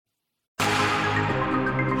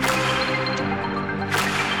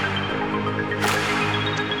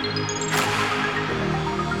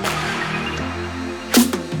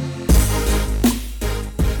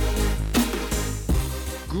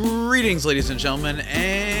Greetings, ladies and gentlemen,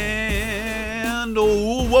 and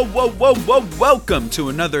welcome to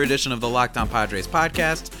another edition of the Locked On Padres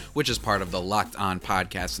podcast, which is part of the Locked On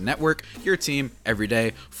Podcast Network, your team every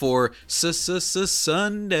day for Sunday,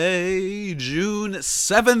 June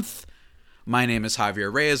 7th. My name is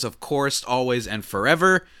Javier Reyes, of course, always and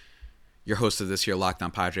forever, your host of this here Locked On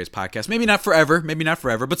Padres podcast. Maybe not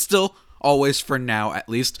forever, but still, always for now at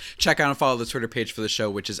least. Check out and follow the Twitter page for the show,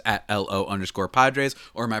 which is at @LO_Padres,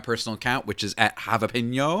 or my personal account, which is at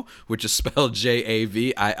Javapeno, which is spelled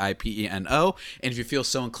JAVIIPENO. And if you feel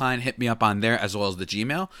so inclined, hit me up on there, as well as the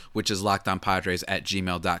Gmail, which is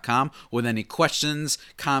lockedonpadres@gmail.com, with any questions,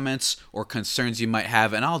 comments, or concerns you might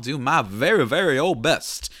have, and I'll do my very, very old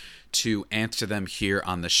best to answer them here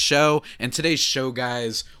on the show. And today's show,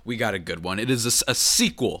 guys, we got a good one. It is a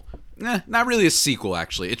sequel. Not really a sequel,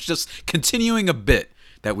 actually. It's just continuing a bit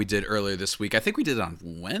that we did earlier this week. I think we did it on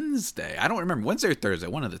Wednesday. I don't remember. Wednesday or Thursday,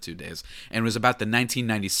 one of the 2 days. And it was about the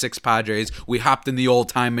 1996 Padres. We hopped in the old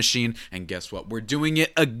time machine, and guess what? We're doing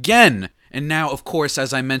it again. And now, of course,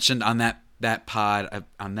 as I mentioned on that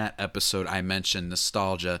episode, I mentioned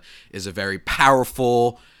nostalgia is a very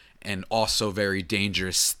powerful and also very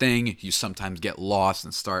dangerous thing. You sometimes get lost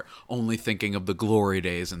and start only thinking of the glory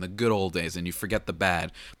days and the good old days, and you forget the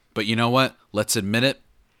bad. But you know what? Let's admit it.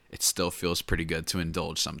 It still feels pretty good to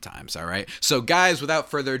indulge sometimes, all right? So, guys,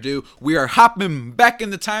 without further ado, we are hopping back in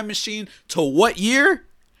the time machine to what year?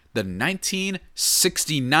 The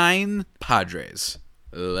 1969 Padres.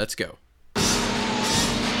 Let's go.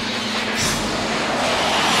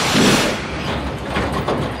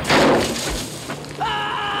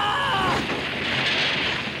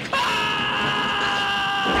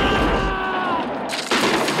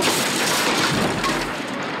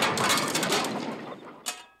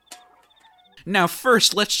 Now,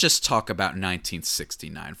 first, let's just talk about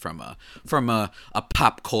 1969 from a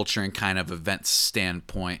pop culture and kind of event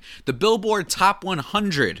standpoint. The Billboard Top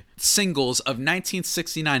 100 singles of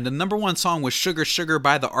 1969. The number one song was Sugar Sugar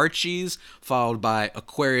by the Archies, followed by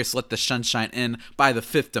Aquarius, Let the Sunshine In by the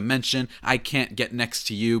Fifth Dimension, I Can't Get Next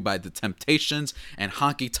to You by the Temptations, and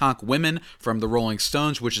Honky Tonk Women from the Rolling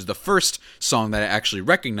Stones, which is the first song that I actually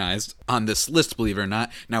recognized on this list, believe it or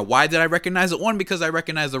not. Now, why did I recognize it? One, because I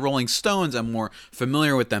recognize the Rolling Stones. I'm more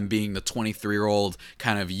familiar with them, being the 23-year-old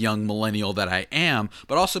kind of young millennial that I am,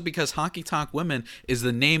 but also because Honky Tonk Women is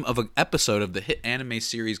the name of an episode of the hit anime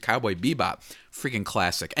series Cowboy Bebop. Freaking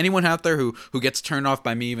classic. Anyone out there who gets turned off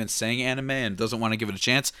by me even saying anime and doesn't want to give it a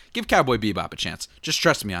chance, give Cowboy Bebop a chance. Just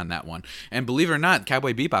trust me on that one. And believe it or not,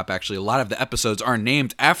 Cowboy Bebop, actually, a lot of the episodes are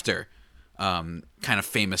named after kind of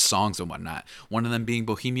famous songs and whatnot. One of them being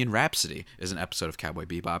Bohemian Rhapsody is an episode of Cowboy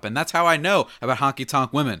Bebop. And that's how I know about Honky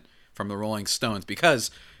Tonk Women from the Rolling Stones,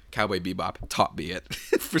 because Cowboy Bebop taught me it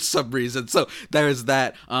for some reason. So there's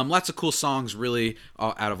that. Lots of cool songs really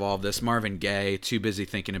out of all of this. Marvin Gaye, Too Busy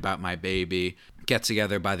Thinking About My Baby, Get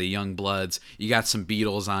Together by the Youngbloods. You got some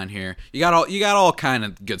Beatles on here. You got all kind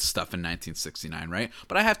of good stuff in 1969, right?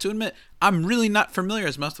 But I have to admit, I'm really not familiar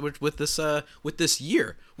as much with this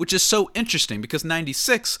year, which is so interesting because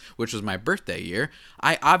 96, which was my birthday year,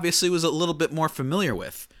 I obviously was a little bit more familiar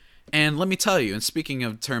with. And let me tell you, and speaking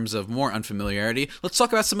of terms of more unfamiliarity, let's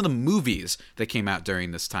talk about some of the movies that came out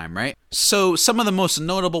during this time, right? So some of the most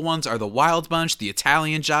notable ones are The Wild Bunch, The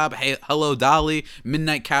Italian Job, Hello Dolly,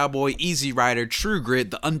 Midnight Cowboy, Easy Rider, True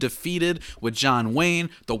Grit, The Undefeated with John Wayne,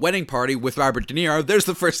 The Wedding Party with Robert De Niro. There's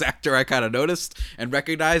the first actor I kind of noticed and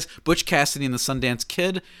recognized, Butch Cassidy and the Sundance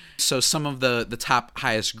Kid. So some of the top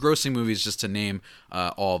highest grossing movies, just to name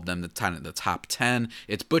all of them, the top 10.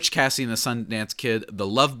 It's Butch Cassidy and the Sundance Kid, The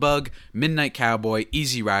Love Bug, Midnight Cowboy,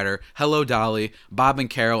 Easy Rider, Hello Dolly, Bob and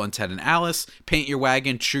Carol and Ted and Alice, Paint Your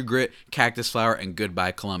Wagon, True Grit, Cactus Flower, and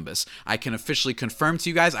Goodbye Columbus. I can officially confirm to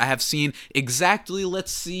you guys, I have seen exactly,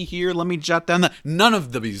 let's see here, let me jot down none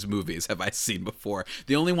of these movies have I seen before.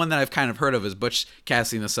 The only one that I've kind of heard of is Butch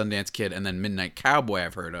Cassidy and the Sundance Kid, and then Midnight Cowboy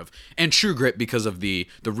I've heard of, and True Grit because of the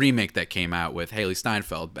remake that came out with Haley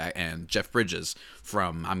Steinfeld and Jeff Bridges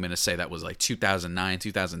from, I'm going to say that was like 2009,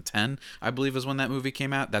 2010, I believe is when that movie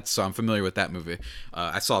came out. So I'm familiar with that movie.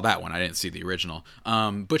 I saw that one. I didn't see the original.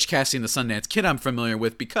 Butch Cassidy and the Sundance Kid I'm familiar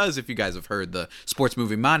with because if you guys have heard the Sports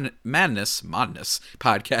Movie Madness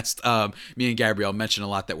podcast, me and Gabrielle mentioned a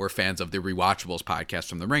lot that we're fans of the Rewatchables podcast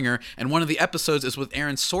from The Ringer, and one of the episodes is with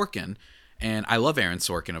Aaron Sorkin, And I love Aaron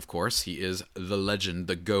Sorkin, of course. He is the legend,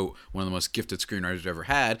 the GOAT, one of the most gifted screenwriters we've ever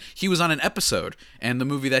had. He was on an episode, and the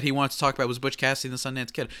movie that he wanted to talk about was Butch Cassidy and the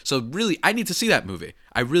Sundance Kid. So really, I need to see that movie.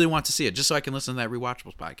 I really want to see it, just so I can listen to that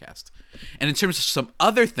Rewatchables podcast. And in terms of some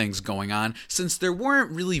other things going on, since there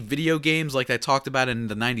weren't really video games like I talked about in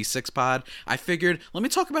the 96 pod, I figured, let me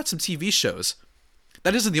talk about some TV shows.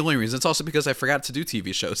 That isn't the only reason. It's also because I forgot to do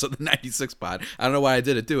TV shows on the 96 pod. I don't know why I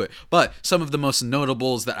didn't do it. But some of the most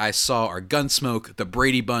notables that I saw are Gunsmoke, The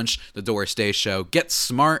Brady Bunch, The Doris Day Show, Get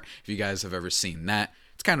Smart, if you guys have ever seen that.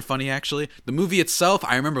 It's kind of funny, actually. The movie itself,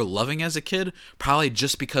 I remember loving as a kid, probably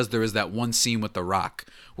just because there was that one scene with The Rock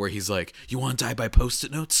where he's like, "You want to die by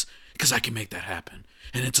Post-it notes? Because I can make that happen.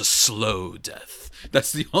 And it's a slow death."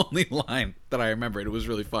 That's the only line that I remember. It was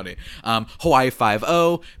really funny. Hawaii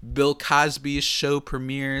Five-0, Bill Cosby's show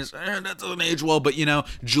premieres. That doesn't age well, but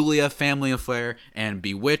Julia, Family Affair, and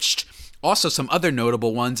Bewitched. Also, some other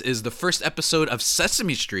notable ones is the first episode of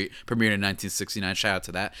Sesame Street premiered in 1969. Shout out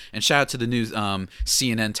to that. And shout out to the new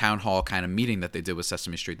CNN town hall kind of meeting that they did with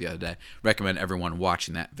Sesame Street the other day. Recommend everyone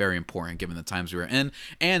watching that. Very important given the times we were in.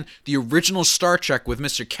 And the original Star Trek with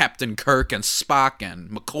Mr. Captain Kirk and Spock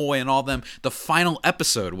and McCoy and all them. The final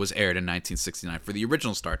episode was aired in 1969 for the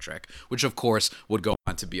original Star Trek, which of course would go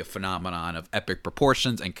on to be a phenomenon of epic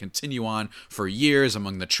proportions and continue on for years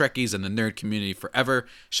among the Trekkies and the nerd community forever.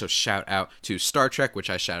 So shout out to Star Trek, which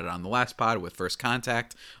I shouted on the last pod with First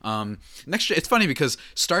Contact. It's funny because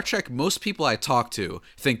Star Trek, most people I talk to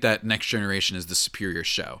think that Next Generation is the superior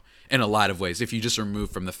show in a lot of ways, if you just remove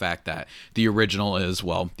from the fact that the original is,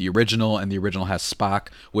 well, the original, and the original has Spock,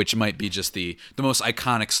 which might be just the most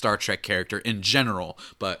iconic Star Trek character in general.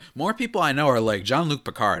 But more people I know are like, Jean-Luc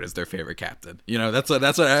Picard is their favorite captain. That's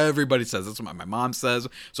what everybody says. That's what my mom says.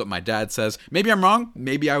 That's what my dad says. Maybe I'm wrong.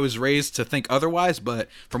 Maybe I was raised to think otherwise, but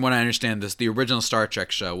from what I understand, the original Star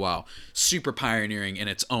Trek show, while super pioneering in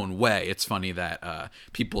its own way, it's funny that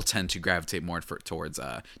people tend to gravitate more towards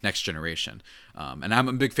Next Generation. And I'm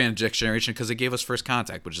a big fan of Next Generation because it gave us First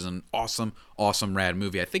Contact, which is an awesome, rad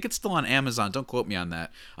movie. I think it's still on Amazon. Don't quote me on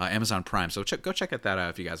that. Amazon Prime. So go check that out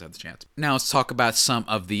if you guys have the chance. Now let's talk about some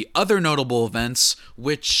of the other notable events,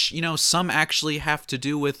 which, some actually have to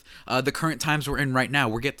do with the current times we're in right now.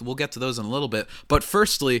 We'll get to those in a little bit. But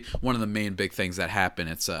firstly, one of the main big things that happen,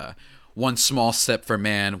 it's one small step for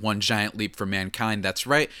man, one giant leap for mankind. That's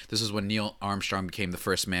right. This is when Neil Armstrong became the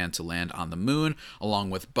first man to land on the moon, along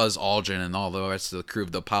with Buzz Aldrin and all the rest of the crew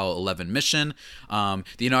of the Apollo 11 mission. The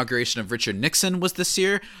inauguration of Richard Nixon was this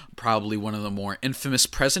year, probably one of the more infamous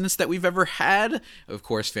presidents that we've ever had. Of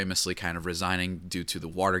course, famously kind of resigning due to the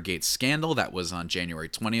Watergate scandal. That was on January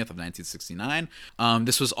 20th of 1969.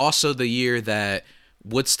 This was also the year that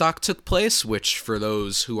Woodstock took place, which for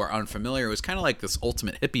those who are unfamiliar, was kind of like this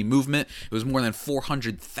ultimate hippie movement. It was more than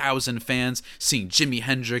 400,000 fans seeing Jimi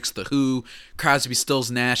Hendrix, The Who, Crosby, Stills,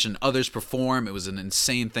 Nash, and others perform. It was an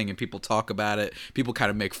insane thing, and people talk about it. People kind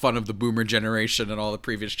of make fun of the boomer generation and all the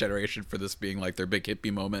previous generation for this being like their big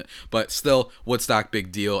hippie moment. But still, Woodstock,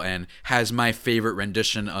 big deal, and has my favorite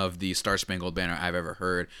rendition of the Star Spangled Banner I've ever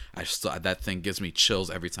heard. That thing gives me chills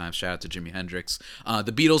every time. Shout out to Jimi Hendrix.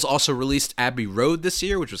 The Beatles also released Abbey Road this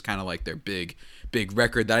year, which was kind of like their big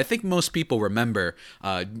record that I think most people remember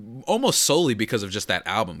almost solely because of just that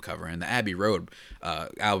album cover. And the Abbey Road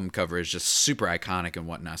album cover is just super iconic and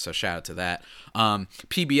whatnot, so shout out to that.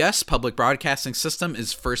 PBS, Public Broadcasting System,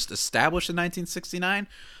 is first established in 1969.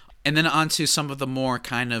 And then on to some of the more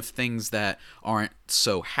kind of things that aren't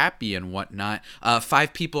so happy and whatnot.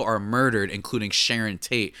 5 people are murdered, including Sharon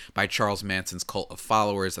Tate, by Charles Manson's cult of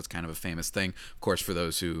followers. That's kind of a famous thing, of course, for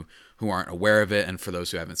those who aren't aware of it, and for those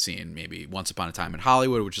who haven't seen maybe Once Upon a Time in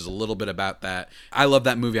Hollywood, which is a little bit about that. I love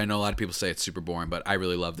that movie. I know a lot of people say it's super boring, but I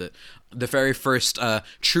really loved it. The very first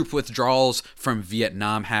troop withdrawals from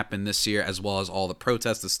Vietnam happened this year, as well as all the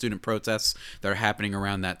protests, the student protests that are happening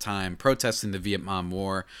around that time, protesting the Vietnam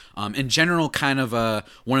War. In general, kind of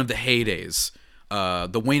one of the heydays,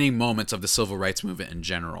 the waning moments of the civil rights movement in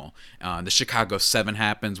general. The Chicago 7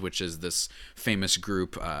 happens, which is this famous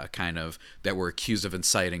group kind of that were accused of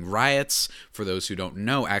inciting riots. For those who don't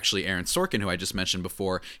know, actually Aaron Sorkin, who I just mentioned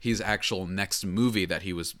before, his actual next movie that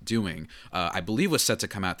he was doing, I believe was set to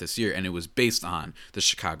come out this year, and it was based on the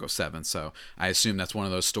Chicago 7. So I assume that's one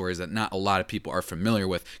of those stories that not a lot of people are familiar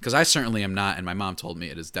with, because I certainly am not, and my mom told me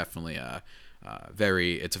it is definitely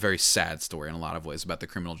it's a very sad story in a lot of ways about the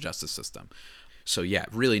criminal justice system. So yeah,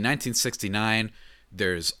 really 1969,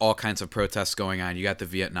 There's all kinds of protests going on. You got the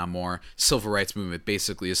Vietnam War. Civil rights movement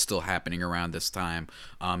basically is still happening around this time.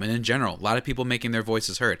 And in general, a lot of people making their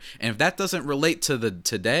voices heard. And if that doesn't relate to the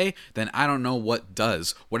today, then I don't know what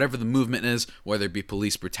does. Whatever the movement is, whether it be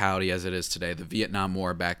police brutality as it is today, the Vietnam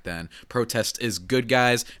War back then, protest is good,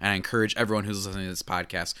 guys. And I encourage everyone who's listening to this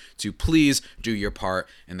podcast to please do your part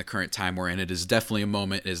in the current time we're in. It is definitely a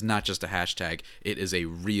moment. It is not just a hashtag. It is a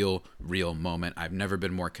real moment. I've never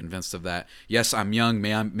been more convinced of that. Yes, I'm young.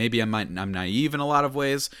 Maybe I'm naive in a lot of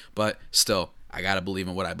ways, but still, I gotta believe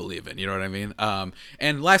in what I believe in. You know what I mean?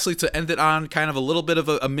 And lastly, to end it on kind of a little bit of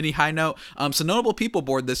a mini high note, some notable people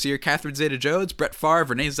board this year: Catherine Zeta-Jones, Brett Favre,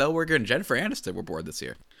 Renee Zellweger, and Jennifer Aniston were board this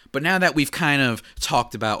year. But now that we've kind of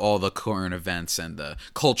talked about all the current events and the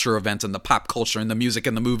culture events and the pop culture and the music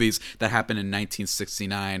and the movies that happened in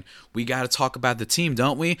 1969, we got to talk about the team,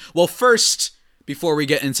 don't we? Well, first, before we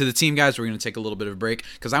get into the team, guys, we're going to take a little bit of a break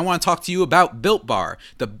because I want to talk to you about Built Bar,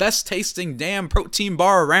 the best tasting damn protein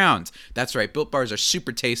bar around. That's right, Built Bars are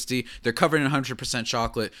super tasty. They're covered in 100%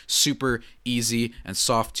 chocolate, super easy and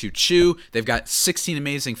soft to chew. They've got 16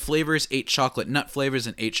 amazing flavors, 8 chocolate nut flavors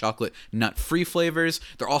and 8 chocolate nut-free flavors.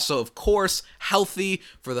 They're also, of course, healthy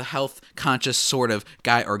for the health-conscious sort of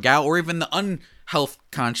guy or gal, or even the unhealth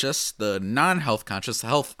conscious, the non-health conscious, the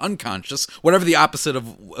health unconscious, whatever the opposite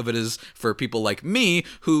of it is for people like me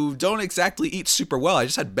who don't exactly eat super well. I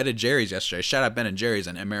just had Ben & Jerry's yesterday. Shout out Ben & Jerry's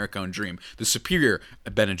and Americone Dream. The superior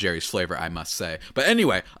Ben & Jerry's flavor, I must say. But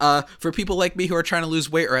anyway, for people like me who are trying to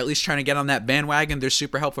lose weight or at least trying to get on that bandwagon, they're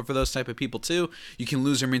super helpful for those type of people too. You can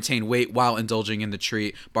lose or maintain weight while indulging in the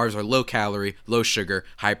treat. Bars are low calorie, low sugar,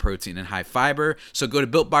 high protein, and high fiber. So go to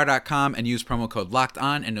BuiltBar.com and use promo code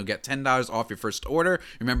LOCKEDON and you'll get $10 off your first order.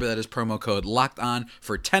 Remember, that is promo code LOCKEDON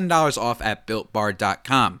for $10 off at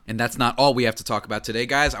BuiltBar.com. And that's not all we have to talk about today,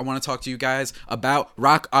 guys. I want to talk to you guys about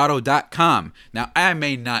RockAuto.com. Now, I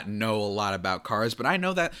may not know a lot about cars, but I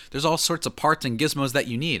know that there's all sorts of parts and gizmos that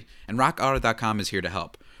you need, and RockAuto.com is here to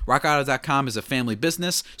help. RockAuto.com is a family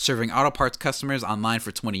business serving auto parts customers online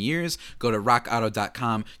for 20 years. Go to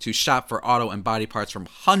RockAuto.com to shop for auto and body parts from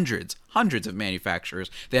hundreds of manufacturers.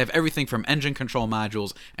 They have everything from engine control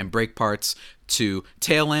modules and brake parts to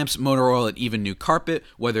tail lamps, motor oil, and even new carpet.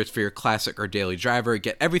 Whether it's for your classic or daily driver,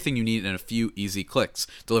 get everything you need in a few easy clicks,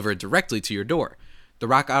 delivered directly to your door. The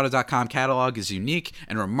RockAuto.com catalog is unique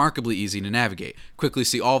and remarkably easy to navigate. Quickly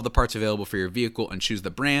see all of the parts available for your vehicle and choose the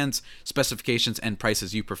brands, specifications, and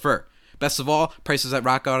prices you prefer. Best of all, prices at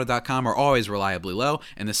RockAuto.com are always reliably low,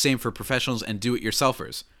 and the same for professionals and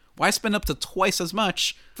do-it-yourselfers. Why spend up to twice as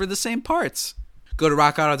much for the same parts? Go to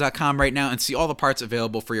RockAuto.com right now and see all the parts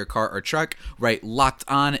available for your car or truck. Write Locked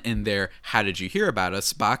On in their How Did You Hear About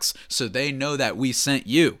Us box so they know that we sent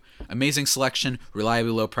you. Amazing selection,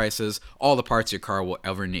 reliably low prices, all the parts your car will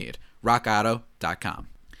ever need. RockAuto.com.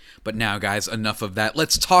 But now, guys, enough of that.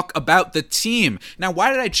 Let's talk about the team. Now,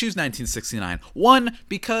 why did I choose 1969? One,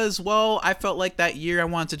 because, well, I felt like that year I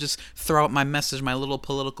wanted to just throw out my message, my little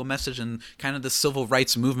political message, and kind of the civil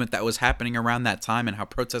rights movement that was happening around that time and how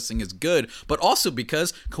protesting is good. But also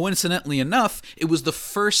because, coincidentally enough, it was the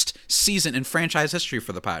first season in franchise history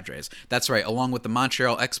for the Padres. That's right, along with the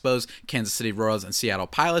Montreal Expos, Kansas City Royals, and Seattle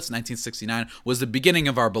Pilots, 1969 was the beginning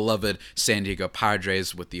of our beloved San Diego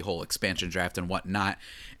Padres with the whole expansion draft and whatnot.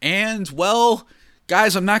 And, well,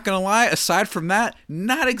 guys, I'm not going to lie, aside from that,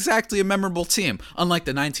 not exactly a memorable team. Unlike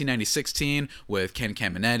the 1996 team with Ken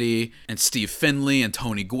Caminiti and Steve Finley and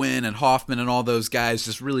Tony Gwynn and Hoffman and all those guys,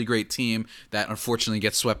 just really great team that unfortunately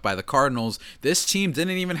gets swept by the Cardinals. This team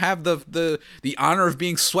didn't even have the honor of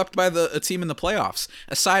being swept by a team in the playoffs.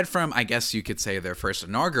 Aside from, I guess you could say, their first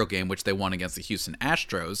inaugural game, which they won against the Houston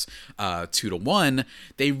Astros 2-1,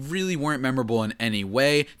 they really weren't memorable in any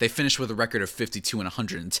way. They finished with a record of 52 and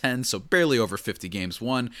 110, so barely over 50 games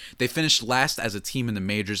won. They finished last as a team in the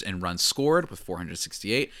majors in runs scored with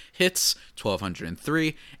 468, hits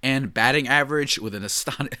 1,203, and batting average with an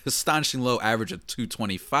astonishing low average of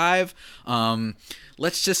 225.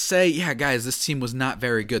 Let's just say, yeah, guys, this team was not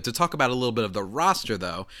very good. To talk about a little bit of the roster,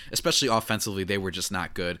 though, especially offensively, they were just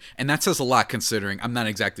not good. And that says a lot considering I'm not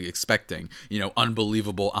exactly expecting,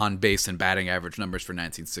 unbelievable on-base and batting average numbers for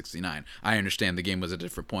 1969. I understand the game was a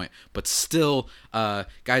different point. But still,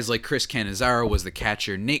 guys like Chris Cannizzaro was the a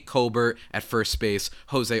catcher, Nate Colbert at first base,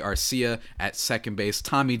 Jose Arcia at second base,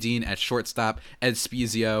 Tommy Dean at shortstop, Ed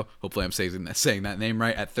Spezio, hopefully I'm saying that name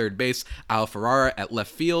right, at third base, Al Ferrara at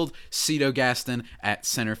left field, Cito Gaston at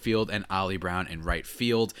center field, and Ollie Brown in right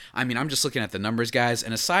field. I mean, I'm just looking at the numbers, guys,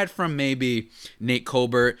 and aside from maybe Nate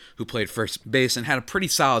Colbert, who played first base and had a pretty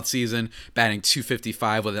solid season, batting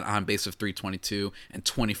 .255 with an on-base of .322 and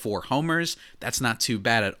 24 homers, that's not too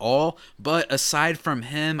bad at all. But aside from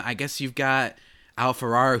him, I guess you've got Al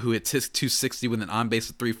Ferrara, who hit .260 with an on-base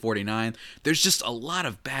of .349. There's just a lot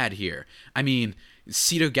of bad here. I mean,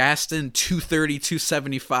 Cito Gaston, .230,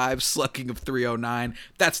 .275, slugging of .309.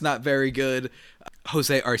 That's not very good.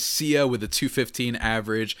 Jose Arcia with a .215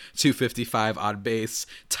 average, .255 on base.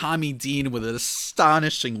 Tommy Dean with an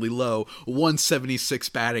astonishingly low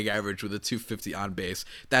 .176 batting average with a .250 on base.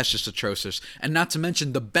 That's just atrocious. And not to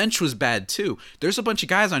mention, the bench was bad too. There's a bunch of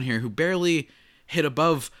guys on here who barely hit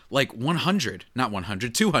above like 100, not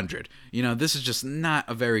 100, 200. You know, this is just not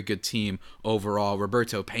a very good team overall.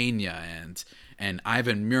 Roberto Pena and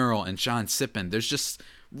Ivan Mural and John Sippen. There's just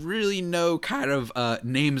really no kind of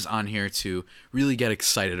names on here to really get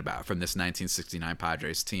excited about from this 1969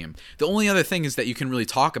 Padres team. The only other thing is that you can really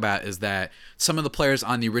talk about is that some of the players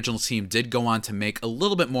on the original team did go on to make a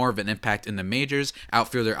little bit more of an impact in the majors.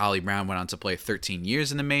 Outfielder Ollie Brown went on to play 13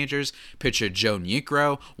 years in the majors. Pitcher Joe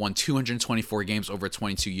Niekro won 224 games over a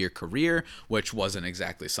 22-year career, which wasn't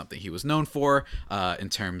exactly something he was known for in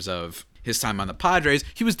terms of his time on the Padres.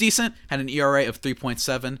 He was decent, had an ERA of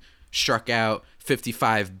 3.7, struck out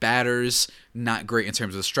 55 batters, not great in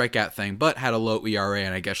terms of the strikeout thing, but had a low ERA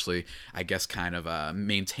and I guess kind of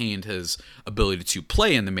maintained his ability to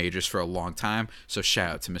play in the majors for a long time. So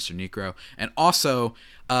shout out to Mr. Niekro. And also,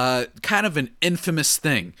 kind of an infamous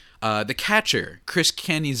thing. The catcher, Chris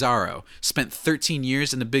Canizaro, spent 13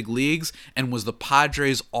 years in the big leagues and was the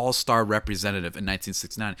Padres All-Star representative in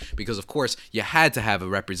 1969 because, of course, you had to have a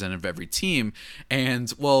representative of every team.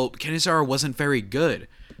 And, well, Canizaro wasn't very good.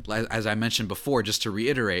 As I mentioned before, just to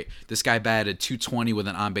reiterate, this guy batted .220 with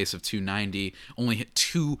an on-base of .290, only hit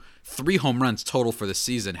 3 home runs total for the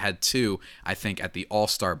season, had 2, I think, at the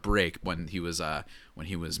All-Star break when he was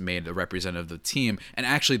made the representative of the team. And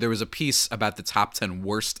actually, there was a piece about the top 10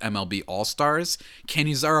 worst MLB All-Stars.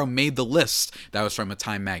 Canizaro made the list. That was from a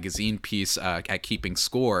Time Magazine piece at Keeping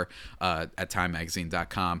Score at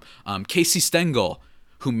TimeMagazine.com. Casey Stengel,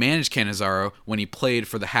 who managed Canizaro when he played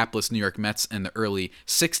for the hapless New York Mets in the early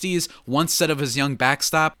 60s, once said of his young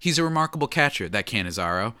backstop, "He's a remarkable catcher, that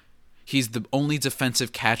Canizaro. He's the only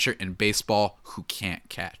defensive catcher in baseball who can't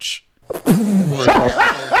catch." He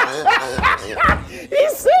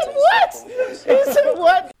said what? He said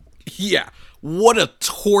what? Yeah. What a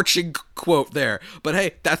torching quote there. But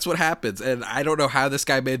hey, that's what happens. And I don't know how this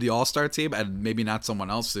guy made the All-Star team, and maybe not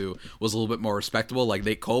someone else who was a little bit more respectable like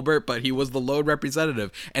Nate Colbert, but he was the lone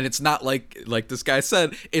representative. And it's not like this guy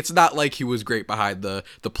said, it's not like he was great behind the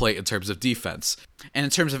plate in terms of defense. And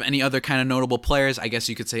in terms of any other kind of notable players, I guess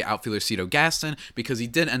you could say outfielder Cito Gaston, because he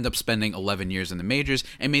did end up spending 11 years in the majors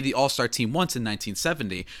and made the All-Star team once in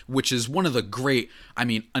 1970, which is one of the great,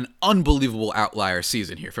 an unbelievable outlier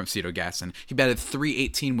season here from Cito Gaston. He batted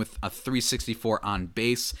 .318 with a .364 on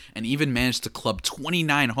base and even managed to club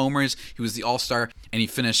 29 homers. He was the All-Star and he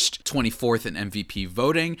finished 24th in MVP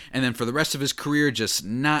voting. And then for the rest of his career, just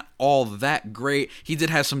not all that great. He did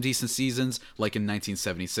have some decent seasons, like in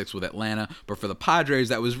 1976 with Atlanta, but for the Padres,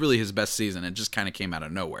 that was really his best season. It just kind of came out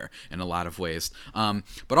of nowhere in a lot of ways.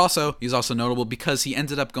 But also, he's also notable because he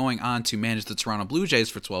ended up going on to manage the Toronto Blue Jays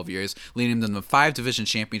for 12 years, leading them to 5 division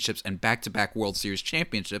championships and back-to-back World Series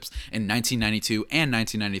championships in 1992 and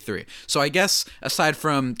 1993. So I guess, aside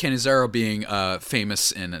from Canizaro being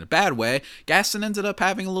famous in a bad way, Gaston ended up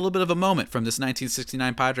having a little bit of a moment from this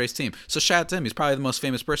 1969 Padres team. So shout out to him. He's probably the most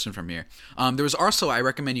famous person from here. There was also, I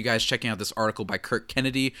recommend you guys checking out this article by Kirk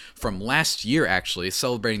Kennedy from last year, actually,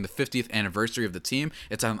 celebrating the 50th anniversary of the team.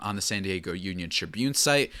 It's on the San Diego Union Tribune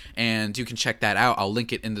site, and you can check that out. I'll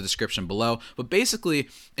link it in the description below. But basically,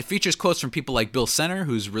 it features quotes from people like Bill Center,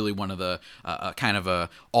 who's really one of the kind of a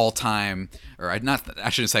all-time, or not, I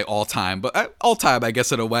shouldn't say all-time, but all-time, I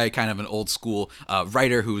guess, in a way, kind of an old-school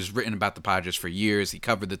writer who's written about the Padres for years. He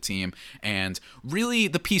covered the team, and really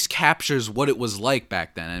the piece captures what it was like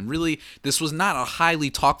back then. And really, this was not a highly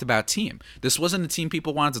talked about team. This wasn't a team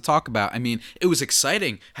people wanted to talk about. I mean, it was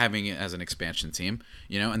exciting having it as an expansion team,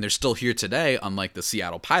 and they're still here today, unlike the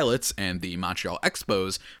Seattle Pilots and the Montreal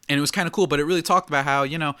Expos. And it was kind of cool, but it really talked about how,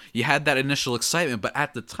 you had that initial excitement. But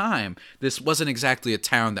at the time, this wasn't exactly a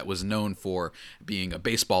town that was known for being a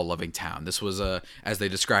baseball-loving town. This was, as they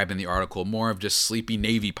described in the article, more of just sleepy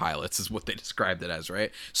Navy pilots is what they described it as,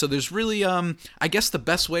 right? So there's really, I guess the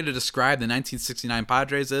best way to describe the 1969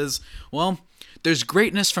 Padres is, well, there's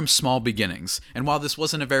greatness from small beginnings. And while this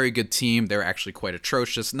wasn't a very good team, they're actually quite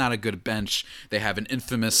atrocious, not a good bench. They have an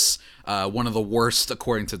infamous, one of the worst,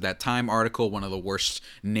 according to that Time article, one of the worst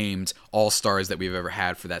named all-stars that we've ever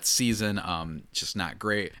had for that season. Just not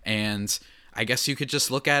great. And I guess you could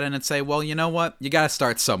just look at it and say, well, you know what? You got to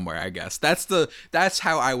start somewhere, I guess. That's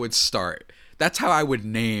how I would start. That's how I would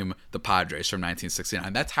name the Padres from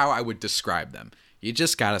 1969. That's how I would describe them. You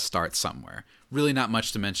just got to start somewhere. Really not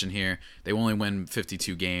much to mention here. They only win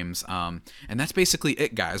 52 games. And that's basically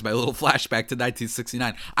it, guys. My little flashback to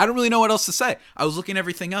 1969. I don't really know what else to say. I was looking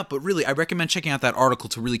everything up, but really, I recommend checking out that article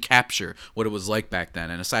to really capture what it was like back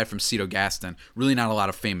then. And aside from Cito Gaston, really not a lot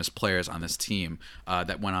of famous players on this team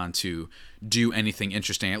that went on to do anything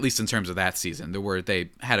interesting, at least in terms of that season. They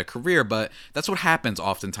had a career, but that's what happens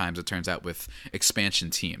oftentimes, it turns out, with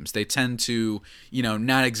expansion teams. They tend to,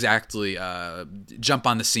 not exactly jump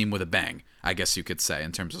on the scene with a bang, I guess you could say,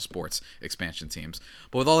 in terms of sports expansion teams.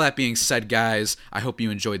 But with all that being said, guys, I hope you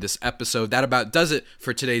enjoyed this episode. That about does it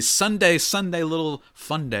for today's Sunday little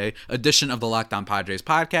fun day edition of the Locked On Padres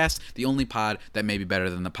podcast, the only pod that may be better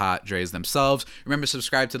than the Padres themselves. Remember,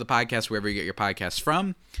 subscribe to the podcast wherever you get your podcasts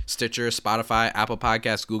from: Stitcher, Spotify, Apple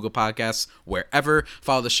Podcasts, Google Podcasts, wherever.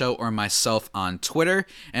 Follow the show or myself on Twitter.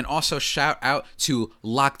 And also shout out to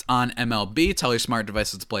Locked On MLB. Tell your smart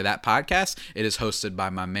devices to play that podcast. It is hosted by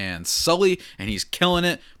my man Sully, and he's killing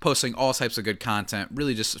it, posting all types of good content,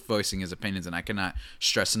 really just voicing his opinions, and I cannot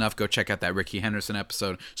stress enough, go check out that Ricky Henderson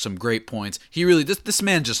episode. Some great points. He really, this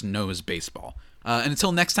man just knows baseball. And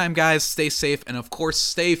until next time, guys, stay safe, and of course,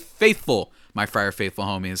 stay faithful, my Friar Faithful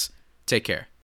homies. Take care.